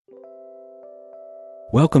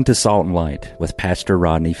Welcome to Salt and Light with Pastor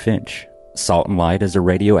Rodney Finch. Salt and Light is a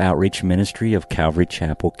radio outreach ministry of Calvary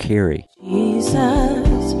Chapel, Cary. Jesus,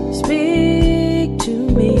 speak to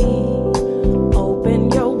me.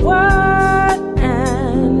 Open your word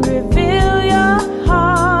and reveal your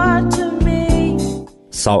heart to me.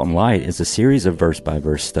 Salt and Light is a series of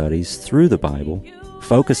verse-by-verse studies through the Bible,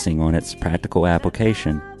 focusing on its practical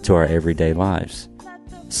application to our everyday lives.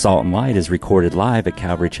 Salt and Light is recorded live at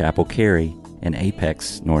Calvary Chapel, Cary in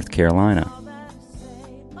Apex, North Carolina.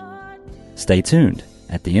 Stay tuned.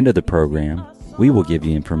 At the end of the program, we will give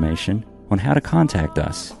you information on how to contact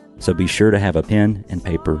us, so be sure to have a pen and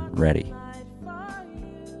paper ready.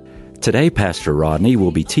 Today, Pastor Rodney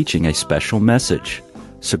will be teaching a special message,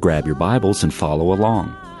 so grab your Bibles and follow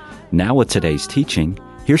along. Now with today's teaching,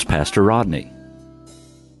 here's Pastor Rodney.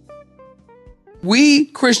 We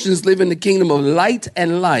Christians live in the kingdom of light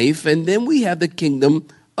and life, and then we have the kingdom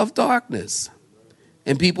of darkness.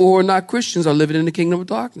 And people who are not Christians are living in the kingdom of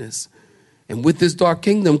darkness. And with this dark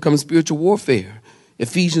kingdom comes spiritual warfare.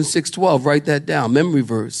 Ephesians 6:12, write that down, memory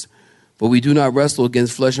verse. For we do not wrestle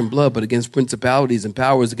against flesh and blood, but against principalities and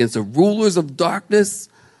powers, against the rulers of darkness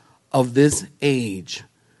of this age,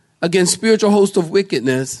 against spiritual hosts of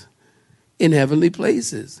wickedness in heavenly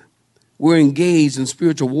places. We're engaged in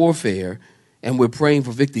spiritual warfare, and we're praying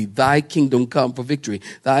for victory. Thy kingdom come for victory.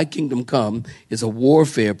 Thy kingdom come is a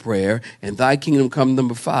warfare prayer, and thy kingdom come,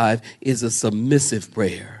 number 5, is a submissive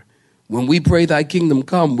prayer. When we pray thy kingdom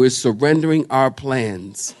come, we're surrendering our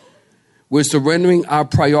plans. We're surrendering our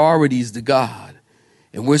priorities to God.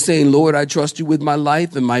 And we're saying, Lord, I trust you with my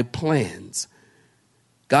life and my plans.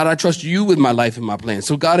 God, I trust you with my life and my plans.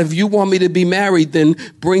 So God, if you want me to be married, then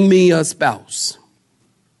bring me a spouse.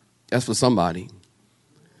 That's for somebody.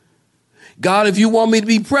 God, if you want me to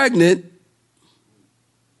be pregnant,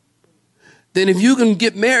 then if you can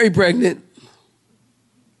get Mary pregnant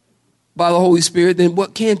by the Holy Spirit, then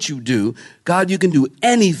what can't you do? God, you can do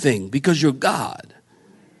anything because you're God.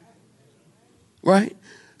 Right?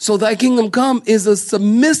 So thy kingdom come is a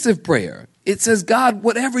submissive prayer. It says, God,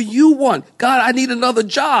 whatever you want. God, I need another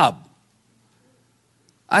job.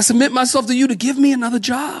 I submit myself to you to give me another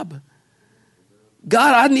job.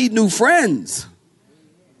 God, I need new friends.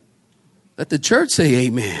 Let the church say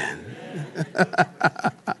amen.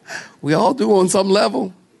 We all do on some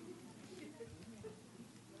level.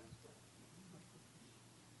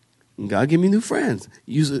 God, give me new friends.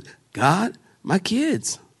 Use it. God, my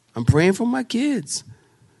kids. I'm praying for my kids.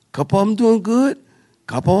 A couple of them doing good. A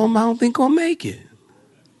couple of them I don't think gonna make it.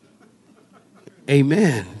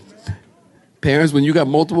 Amen. Parents, when you got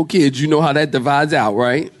multiple kids, you know how that divides out,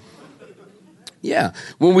 right? Yeah.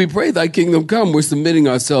 When we pray, thy kingdom come, we're submitting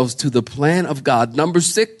ourselves to the plan of God. Number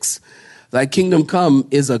 6, thy kingdom come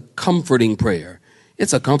is a comforting prayer.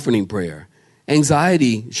 It's a comforting prayer.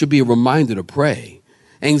 Anxiety should be a reminder to pray.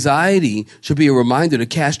 Anxiety should be a reminder to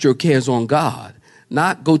cast your cares on God,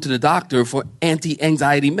 not go to the doctor for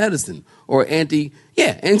anti-anxiety medicine or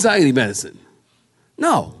anxiety medicine.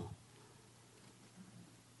 No.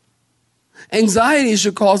 Anxiety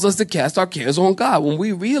should cause us to cast our cares on God. When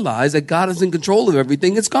we realize that God is in control of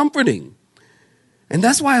everything, it's comforting. And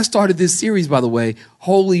that's why I started this series, by the way,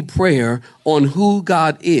 Holy Prayer on who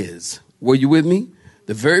God is. Were you with me?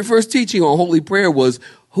 The very first teaching on Holy Prayer was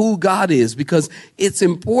who God is, because it's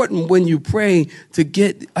important when you pray to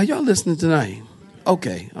get... Are y'all listening tonight?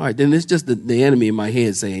 Okay. All right. Then it's just the enemy in my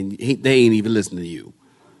head saying they ain't even listening to you.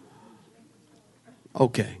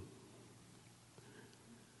 Okay.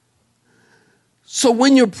 So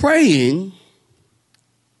when you're praying,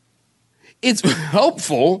 it's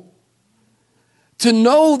helpful to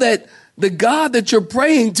know that the God that you're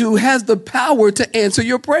praying to has the power to answer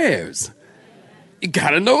your prayers. You got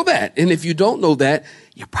to know that. And if you don't know that,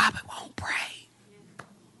 you probably won't pray.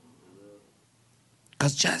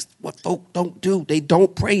 Because just what folk don't do, they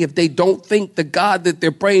don't pray if they don't think the God that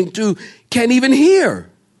they're praying to can't even hear.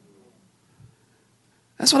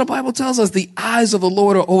 That's what the Bible tells us. The eyes of the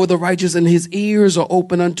Lord are over the righteous and his ears are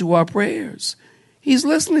open unto our prayers. He's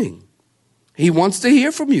listening. He wants to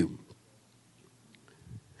hear from you.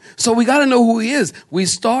 So we got to know who he is. We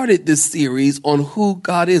started this series on who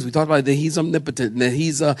God is. We talked about that he's omnipotent and that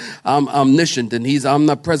he's omniscient and he's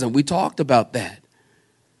omnipresent. We talked about that.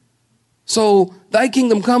 So thy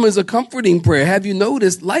kingdom come is a comforting prayer. Have you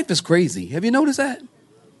noticed life is crazy? Have you noticed that?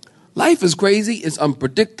 Life is crazy. It's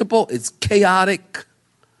unpredictable. It's chaotic.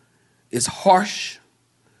 It's harsh,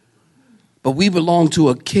 but we belong to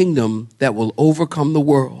a kingdom that will overcome the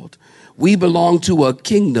world. We belong to a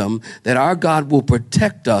kingdom that our God will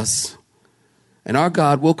protect us and our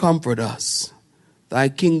God will comfort us. Thy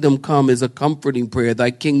kingdom come is a comforting prayer.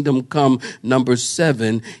 Thy kingdom come, number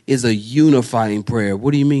 7, is a unifying prayer.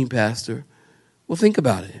 What do you mean, Pastor? Well, think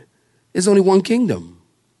about it. There's only one kingdom.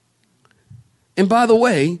 And by the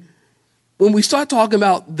way, when we start talking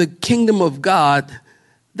about the kingdom of God,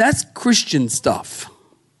 that's Christian stuff.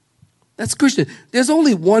 That's Christian. There's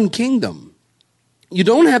only one kingdom. You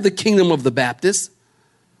don't have the kingdom of the Baptists.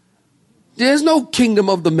 There's no kingdom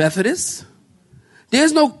of the Methodists.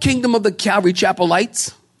 There's no kingdom of the Calvary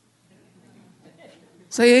Chapelites.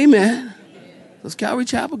 Say amen. Because Calvary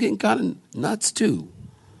Chapel getting kind of nuts too.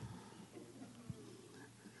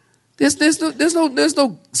 There's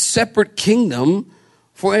no separate kingdom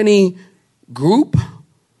for any group,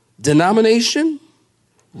 denomination,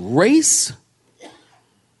 race.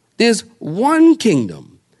 There's one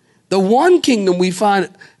kingdom. The one kingdom we find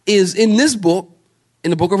is in this book,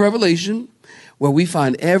 in the book of Revelation, where we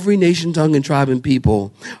find every nation, tongue, and tribe and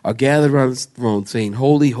people are gathered around the throne saying,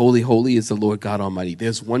 holy, holy, holy is the Lord God Almighty.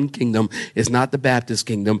 There's one kingdom. It's not the Baptist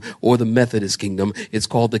kingdom or the Methodist kingdom. It's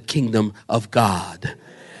called the kingdom of God.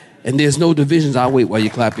 And there's no divisions. I'll wait while you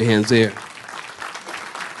clap your hands there.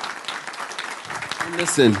 And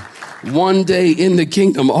listen, one day in the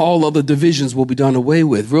kingdom, all other divisions will be done away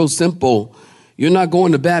with. Real simple. You're not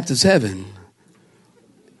going to Baptist heaven.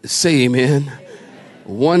 Say amen.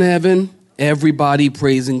 One heaven, everybody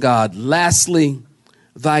praising God. Lastly,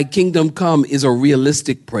 thy kingdom come is a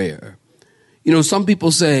realistic prayer. You know, some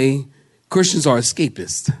people say Christians are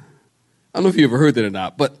escapists. I don't know if you ever heard that or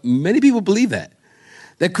not, but many people believe that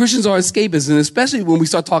Christians are escapists, and especially when we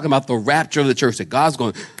start talking about the rapture of the church, that God's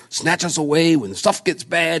going to snatch us away when stuff gets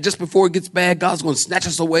bad. Just before it gets bad, God's going to snatch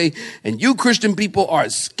us away. And you Christian people are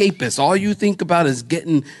escapists. All you think about is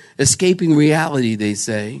escaping reality, they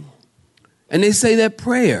say. And they say that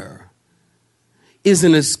prayer is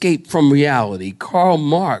an escape from reality. Karl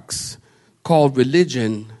Marx called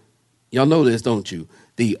religion, y'all know this, don't you?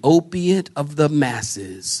 The opiate of the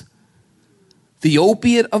masses. The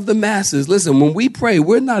opiate of the masses. Listen, when we pray,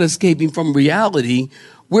 we're not escaping from reality.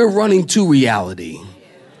 We're running to reality.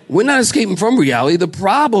 We're not escaping from reality. The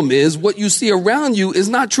problem is what you see around you is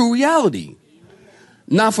not true reality.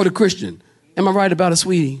 Not for the Christian. Am I right about it,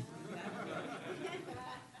 sweetie?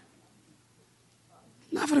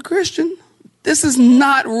 Not for the Christian. This is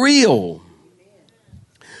not real.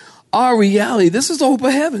 Our reality, this is the hope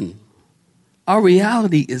of heaven. Our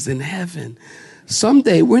reality is in heaven.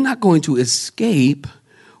 Someday we're not going to escape.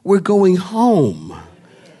 We're going home.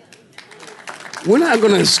 We're not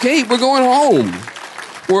going to escape. We're going home.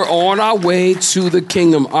 We're on our way to the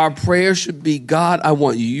kingdom. Our prayer should be, God, I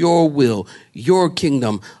want your will, your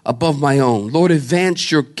kingdom above my own. Lord,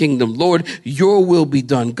 advance your kingdom. Lord, your will be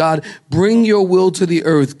done. God, bring your will to the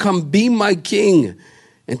earth. Come be my king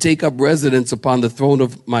and take up residence upon the throne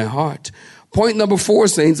of my heart. Point number 4,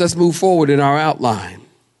 saints, let's move forward in our outline.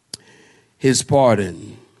 His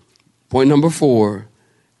pardon. Point number 4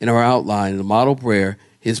 in our outline, the model prayer,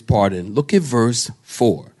 his pardon. Look at verse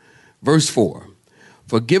 4. Verse 4.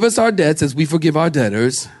 Forgive us our debts as we forgive our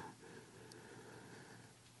debtors.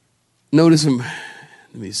 Notice him.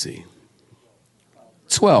 Let me see.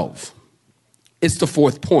 12. It's the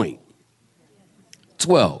 4th point.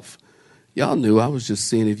 12. Y'all knew. I was just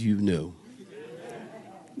seeing if you knew.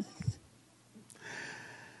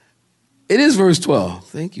 It is verse 12.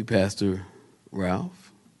 Thank you, Pastor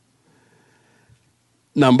Ralph.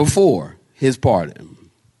 Number 4, his pardon.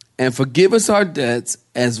 And forgive us our debts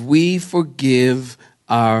as we forgive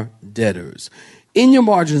our debtors. In your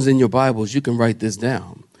margins in your Bibles, you can write this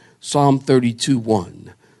down. Psalm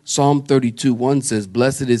 32:1. Psalm 32:1 says,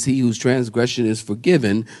 blessed is he whose transgression is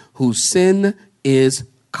forgiven, whose sin is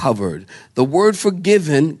covered. The word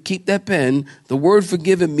forgiven, keep that pen, the word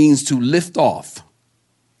forgiven means to lift off.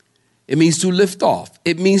 It means to lift off.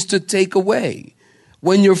 It means to take away.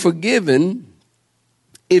 When you're forgiven,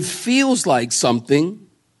 it feels like something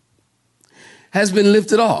has been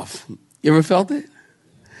lifted off. You ever felt it?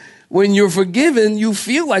 When you're forgiven, you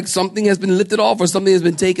feel like something has been lifted off or something has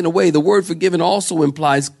been taken away. The word forgiven also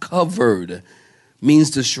implies covered, means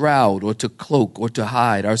to shroud or to cloak or to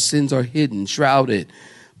hide. Our sins are hidden, shrouded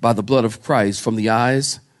by the blood of Christ from the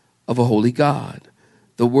eyes of a holy God.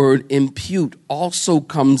 The word impute also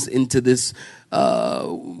comes into this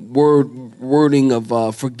wording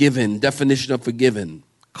of forgiven, definition of forgiven.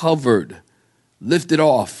 Covered, lifted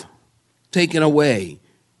off, taken away,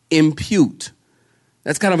 impute.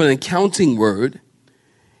 That's kind of an accounting word,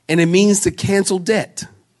 and it means to cancel debt.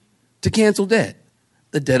 To cancel debt,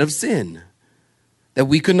 the debt of sin that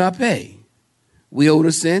we could not pay. We owed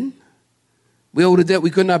a sin. We owed a debt we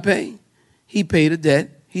could not pay. He paid a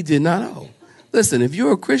debt he did not owe. Listen, if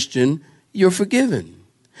you're a Christian, you're forgiven.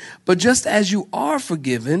 But just as you are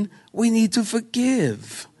forgiven, we need to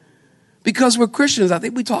forgive. Because we're Christians. I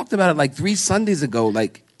think we talked about it like 3 Sundays ago.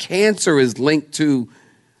 Like cancer is linked to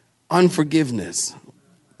unforgiveness.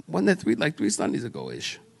 Wasn't that 3 Sundays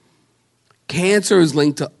ago-ish? Cancer is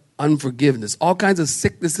linked to unforgiveness. All kinds of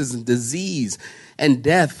sicknesses and disease and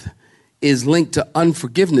death is linked to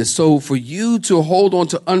unforgiveness. So for you to hold on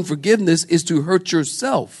to unforgiveness is to hurt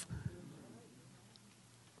yourself.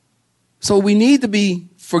 So we need to be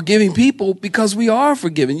forgiving people because we are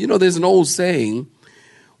forgiven. You know, there's an old saying,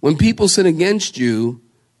 when people sin against you,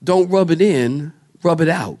 don't rub it in, rub it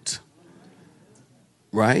out.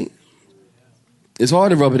 Right? It's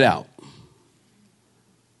hard to rub it out.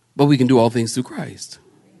 But we can do all things through Christ.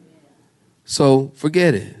 So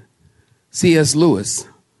forget it. C.S. Lewis,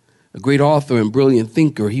 a great author and brilliant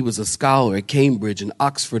thinker, he was a scholar at Cambridge and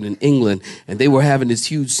Oxford in England, and they were having this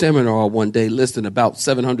huge seminar one day. Listen, about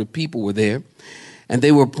 700 people were there, and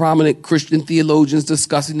they were prominent Christian theologians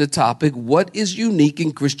discussing the topic, what is unique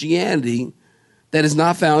in Christianity that is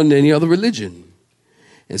not found in any other religion?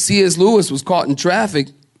 And C.S. Lewis was caught in traffic.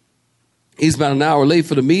 He's about an hour late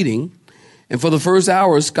for the meeting, and for the first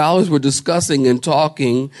hour, scholars were discussing and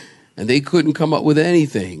talking, and they couldn't come up with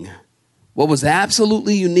anything. What was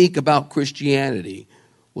absolutely unique about Christianity?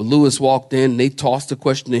 Well, Lewis walked in, and they tossed a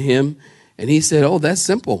question to him, and he said, oh, that's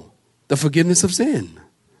simple. The forgiveness of sin.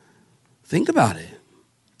 Think about it.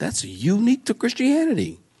 That's unique to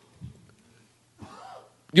Christianity. You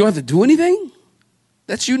don't have to do anything?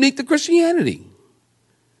 That's unique to Christianity.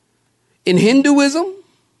 In Hinduism,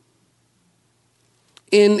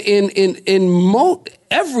 in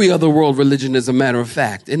every other world religion, as a matter of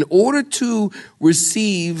fact, in order to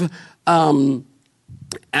receive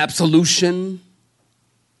absolution,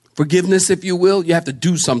 forgiveness, if you will, you have to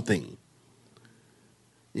do something.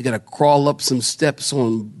 You got to crawl up some steps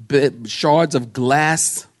on shards of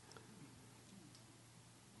glass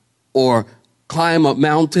or climb a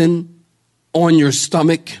mountain on your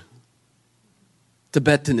stomach.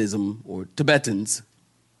 Tibetanism or Tibetans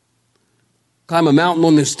climb a mountain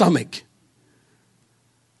on their stomach.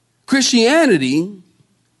 Christianity,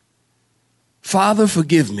 Father,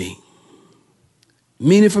 forgive me.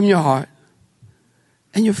 Mean it from your heart,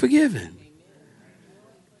 and you're forgiven.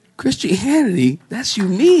 Christianity, that's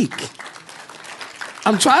unique.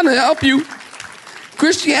 I'm trying to help you.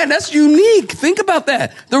 Christianity, that's unique. Think about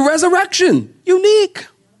that. The resurrection, unique.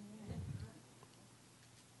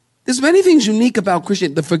 There's many things unique about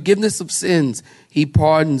Christianity. The forgiveness of sins. He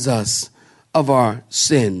pardons us of our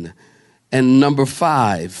sin. And number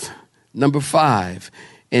five,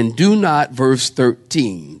 and do not, verse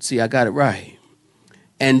 13. See, I got it right.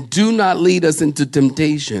 And do not lead us into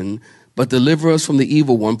temptation, but deliver us from the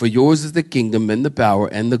evil one. For yours is the kingdom and the power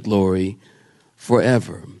and the glory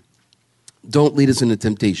forever. Don't lead us into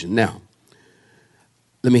temptation. Now,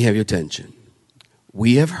 let me have your attention.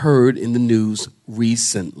 We have heard in the news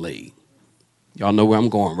recently. Y'all know where I'm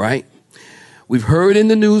going, right? We've heard in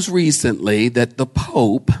the news recently that the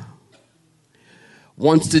Pope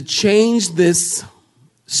wants to change this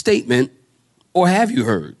statement, or have you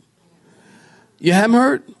heard? You haven't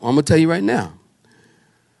heard? Well, I'm going to tell you right now.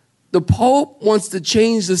 The Pope wants to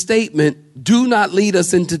change the statement, do not lead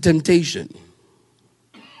us into temptation.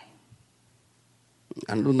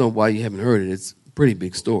 I don't know why you haven't heard it. It's a pretty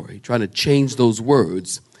big story. Trying to change those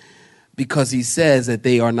words because he says that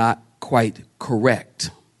they are not quite correct.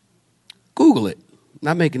 Google it.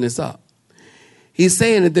 Not making this up. He's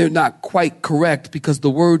saying that they're not quite correct because the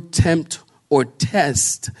word tempt or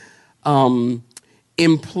test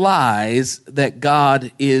implies that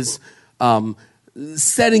God is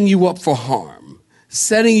setting you up for harm,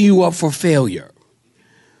 setting you up for failure.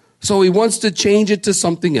 So he wants to change it to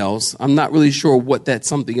something else. I'm not really sure what that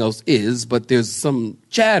something else is, but there's some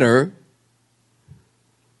chatter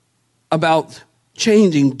about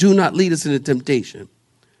changing, do not lead us into temptation.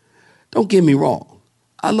 Don't get me wrong.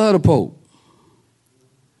 I love the Pope.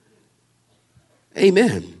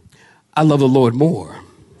 Amen. I love the Lord more.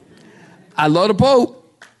 I love the Pope.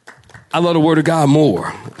 I love the Word of God more.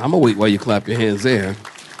 I'm going to wait while you clap your hands there.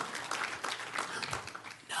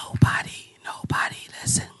 Nobody,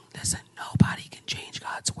 listen, nobody can change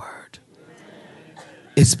God's Word.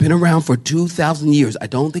 It's been around for 2,000 years. I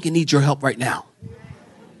don't think it needs your help right now.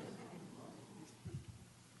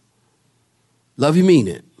 Love you, mean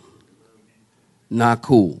it. Not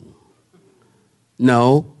cool.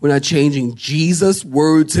 No, we're not changing Jesus'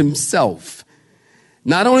 words himself.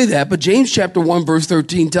 Not only that, but James chapter 1 verse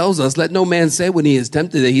 13 tells us, let no man say when he is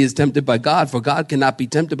tempted that he is tempted by God, for God cannot be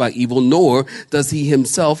tempted by evil, nor does he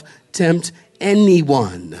himself tempt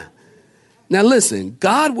anyone. Now listen,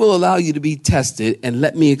 God will allow you to be tested, and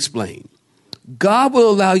let me explain. God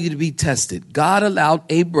will allow you to be tested. God allowed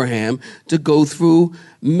Abraham to go through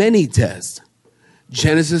many tests.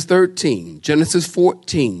 Genesis 13, Genesis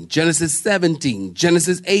 14, Genesis 17,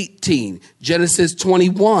 Genesis 18, Genesis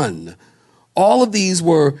 21. All of these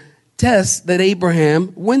were tests that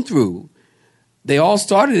Abraham went through. They all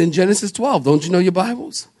started in Genesis 12. Don't you know your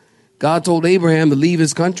Bibles? God told Abraham to leave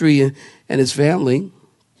his country and his family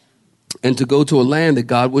and to go to a land that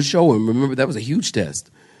God would show him. Remember, that was a huge test.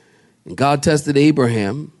 And God tested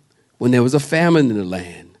Abraham when there was a famine in the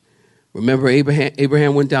land. Remember,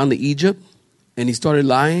 Abraham went down to Egypt and he started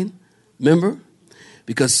lying. Remember?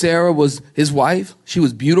 Because Sarah was his wife. She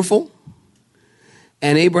was beautiful.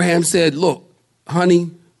 And Abraham said, look, honey,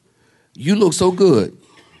 you look so good.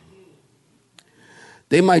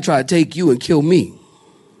 They might try to take you and kill me.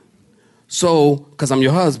 So, because I'm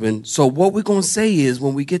your husband. So what we're going to say is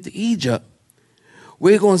when we get to Egypt,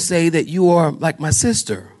 we're going to say that you are like my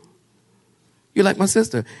sister. You're like my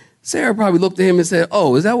sister. Sarah probably looked at him and said,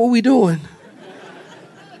 oh, is that what we're doing?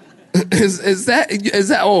 is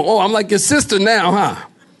that, oh, I'm like your sister now, huh?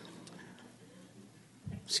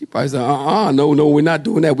 She probably said, no, we're not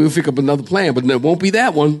doing that. We'll figure up another plan, but it won't be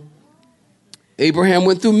that one. Abraham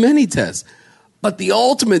went through many tests. But the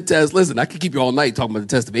ultimate test, listen, I could keep you all night talking about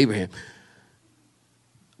the test of Abraham.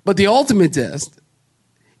 But the ultimate test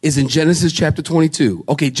is in Genesis chapter 22.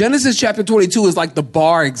 Okay, Genesis chapter 22 is like the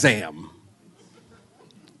bar exam.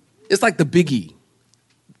 It's like the biggie,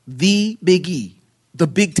 the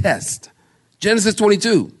big test. Genesis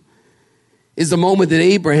 22 is the moment that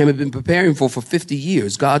Abraham had been preparing for 50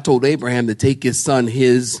 years. God told Abraham to take his son,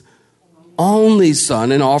 his only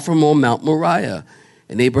son, and offer him on Mount Moriah.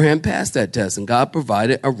 And Abraham passed that test, and God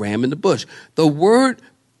provided a ram in the bush. The word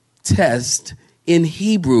test in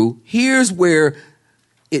Hebrew, here's where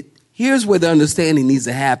the understanding needs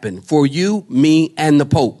to happen for you, me, and the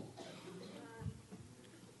Pope.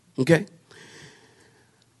 Okay?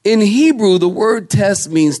 In Hebrew, the word test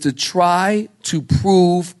means to try, to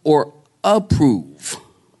prove, or approve.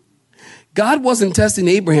 God wasn't testing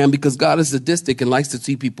Abraham because God is sadistic and likes to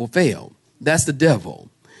see people fail. That's the devil.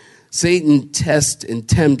 Satan tests and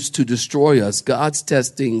tempts to destroy us. God's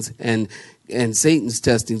testings and Satan's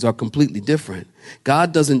testings are completely different.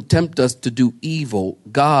 God doesn't tempt us to do evil.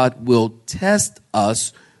 God will test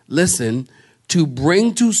us, listen, to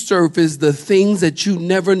bring to surface the things that you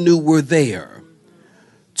never knew were there.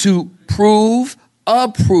 To prove,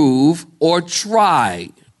 approve, or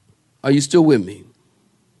try. Are you still with me?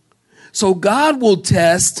 So God will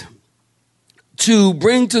test to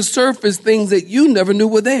bring to surface things that you never knew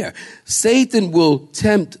were there. Satan will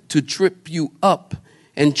tempt to trip you up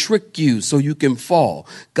and trick you so you can fall.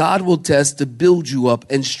 God will test to build you up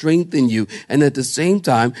and strengthen you. And at the same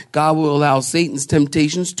time, God will allow Satan's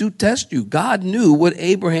temptations to test you. God knew what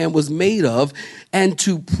Abraham was made of, and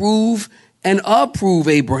to prove and approve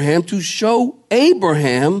Abraham, to show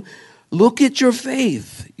Abraham, look at your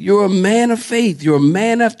faith. You're a man of faith. You're a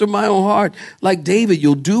man after my own heart. Like David,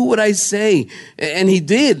 you'll do what I say. And he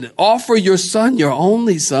did. Offer your son, your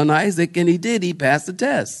only son, Isaac, and he did. He passed the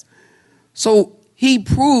test. So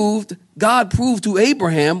God proved to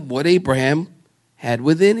Abraham what Abraham had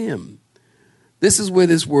within him. This is where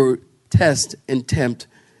this word test and tempt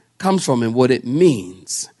comes from and what it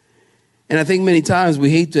means. And I think many times we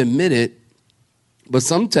hate to admit it, but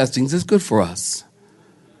some testings is good for us.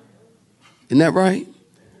 Isn't that right?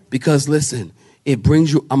 Because listen, it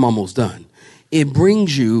brings you, I'm almost done. It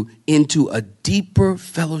brings you into a deeper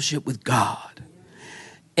fellowship with God.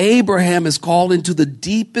 Abraham is called into the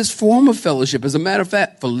deepest form of fellowship. As a matter of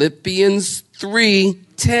fact, Philippians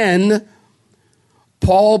 3:10,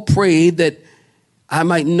 Paul prayed that I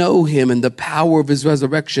might know him and the power of his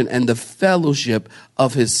resurrection and the fellowship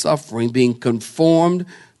of his suffering, being conformed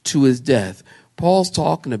to his death. Paul's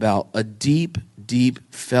talking about a deep, deep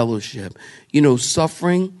fellowship. You know,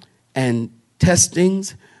 suffering and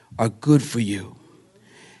testings are good for you.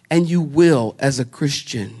 And you will, as a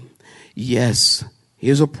Christian. Yes,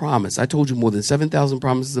 here's a promise. I told you more than 7,000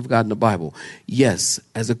 promises of God in the Bible. Yes,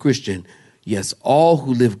 as a Christian, yes, all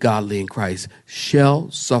who live godly in Christ shall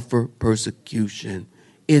suffer persecution.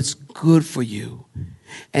 It's good for you.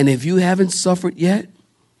 And if you haven't suffered yet,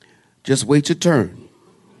 just wait your turn.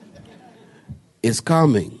 It's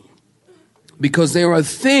coming. Because there are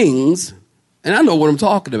things, and I know what I'm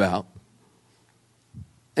talking about,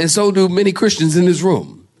 and so do many Christians in this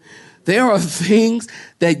room. There are things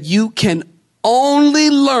that you can only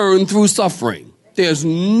learn through suffering. There's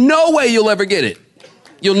no way you'll ever get it.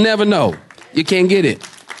 You'll never know. You can't get it.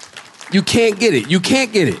 You can't get it. You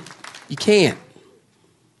can't get it. You can't.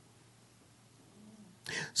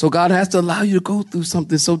 So God has to allow you to go through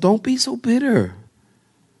something. So don't be so bitter.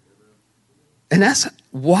 And that's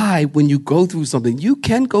why when you go through something, you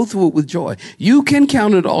can go through it with joy. You can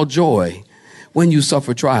count it all joy when you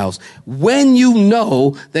suffer trials. When you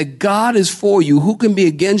know that God is for you, who can be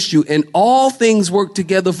against you? And all things work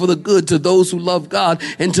together for the good to those who love God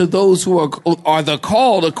and to those who are the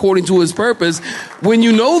called according to his purpose. When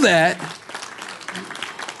you know that,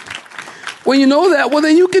 well,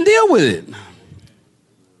 then you can deal with it.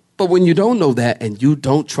 But when you don't know that and you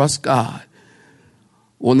don't trust God,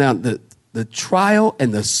 well, now the trial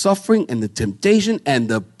and the suffering and the temptation and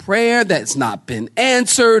the prayer that's not been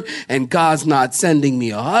answered, and God's not sending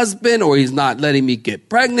me a husband, or he's not letting me get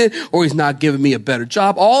pregnant, or he's not giving me a better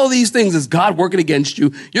job. All these things is God working against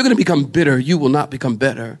you. You're going to become bitter. You will not become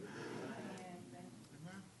better.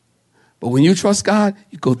 But when you trust God,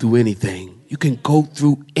 you go through anything. You can go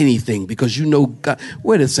through anything because you know God.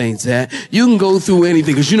 Where the saints at? You can go through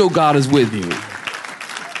anything because you know God is with you.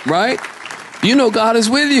 Right? You know God is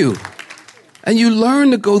with you. And you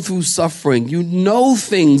learn to go through suffering. You know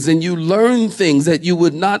things and you learn things that you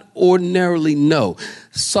would not ordinarily know.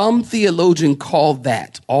 Some theologian called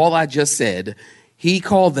that, all I just said, he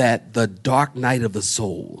called that the dark night of the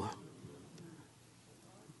soul.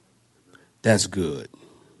 That's good.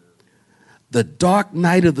 The dark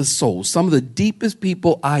night of the soul. Some of the deepest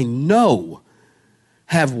people I know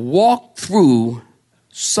have walked through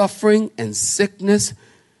suffering and sickness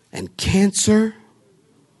and cancer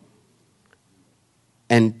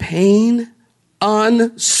and pain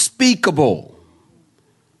unspeakable.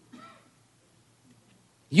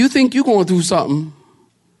 You think you're going through something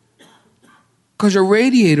because your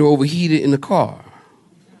radiator overheated in the car.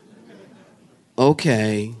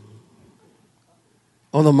 Okay.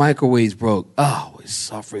 Oh, the microwave's broke. Oh, we're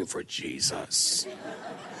suffering for Jesus.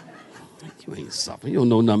 You ain't suffering. You don't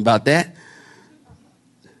know nothing about that.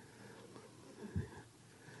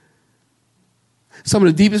 Some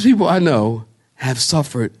of the deepest people I know have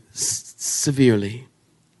suffered severely.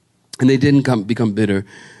 And they didn't become bitter.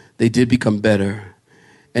 They did become better.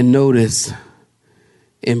 And notice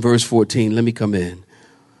in verse 14, let me come in.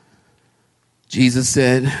 Jesus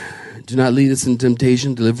said, do not lead us in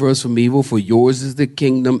temptation, deliver us from evil, for yours is the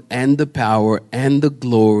kingdom and the power and the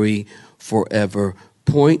glory forever.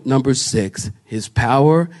 Point number 6, his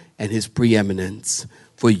power and his preeminence.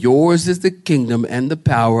 For yours is the kingdom and the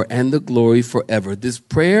power and the glory forever. This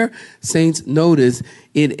prayer, saints, notice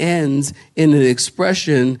it ends in an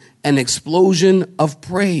expression, an explosion of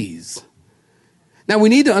praise. Now we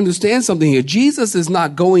need to understand something here. Jesus is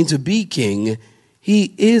not going to be king.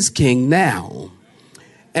 He is king now.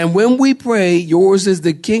 And when we pray, yours is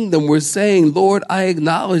the kingdom, we're saying, Lord, I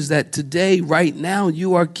acknowledge that today, right now,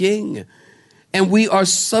 you are king. And we are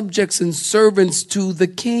subjects and servants to the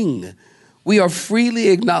king. We are freely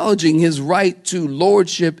acknowledging his right to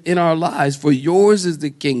lordship in our lives. For yours is the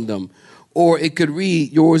kingdom. Or it could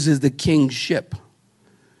read, yours is the kingship.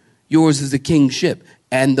 Yours is the kingship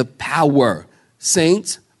and the power.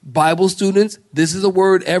 Saints, Bible students, this is a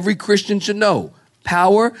word every Christian should know.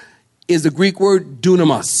 Power is the Greek word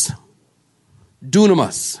dunamis.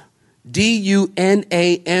 Dunamis. D-U-N-A-M-U-S.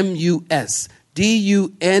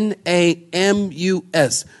 D-U-N-A-M-U-S.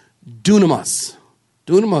 Dunamis.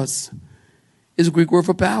 Dunamis is a Greek word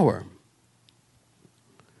for power.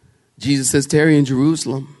 Jesus says, tarry in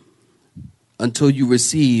Jerusalem until you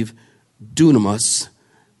receive dunamis,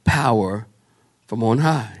 power from on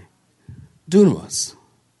high. Dunamis.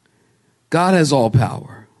 God has all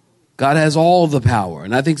power. God has all the power.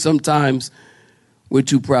 And I think sometimes we're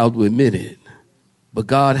too proud to admit it. But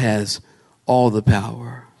God has all the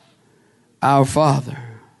power. Our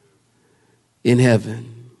Father in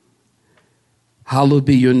heaven, hallowed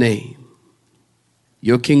be your name.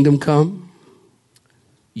 Your kingdom come,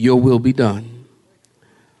 your will be done,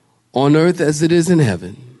 on earth as it is in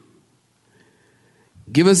heaven.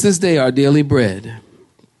 Give us this day our daily bread,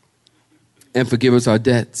 and forgive us our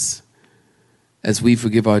debts as we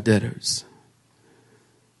forgive our debtors.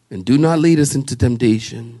 And do not lead us into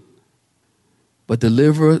temptation, but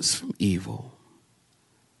deliver us from evil.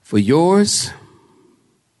 For yours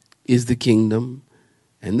is the kingdom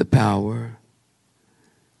and the power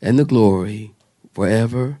and the glory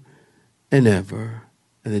forever and ever.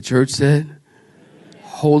 And the church said,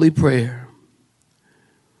 holy prayer.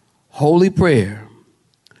 Holy prayer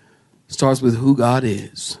starts with who God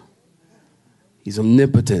is. He's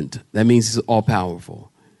omnipotent. That means he's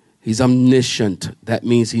all-powerful. He's omniscient. That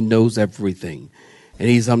means he knows everything. And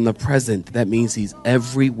he's omnipresent. That means he's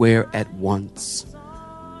everywhere at once.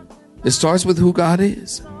 It starts with who God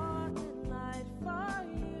is.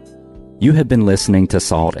 You have been listening to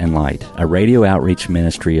Salt and Light, a radio outreach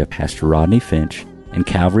ministry of Pastor Rodney Finch and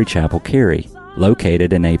Calvary Chapel, Cary,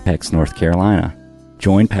 located in Apex, North Carolina.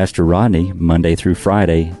 Join Pastor Rodney Monday through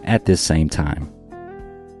Friday at this same time.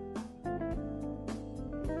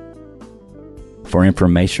 For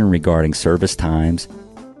information regarding service times,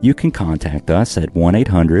 you can contact us at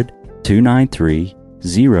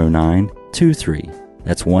 1-800-293-0923.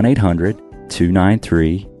 That's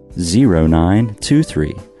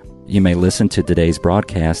 1-800-293-0923. You may listen to today's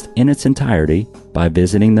broadcast in its entirety by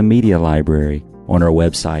visiting the media library on our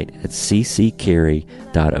website at cccary.org.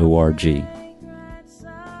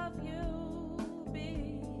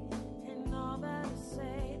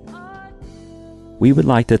 We would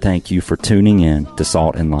like to thank you for tuning in to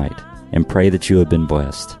Salt and Light and pray that you have been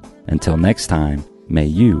blessed. Until next time, may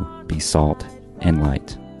you be salt and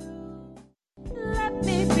light.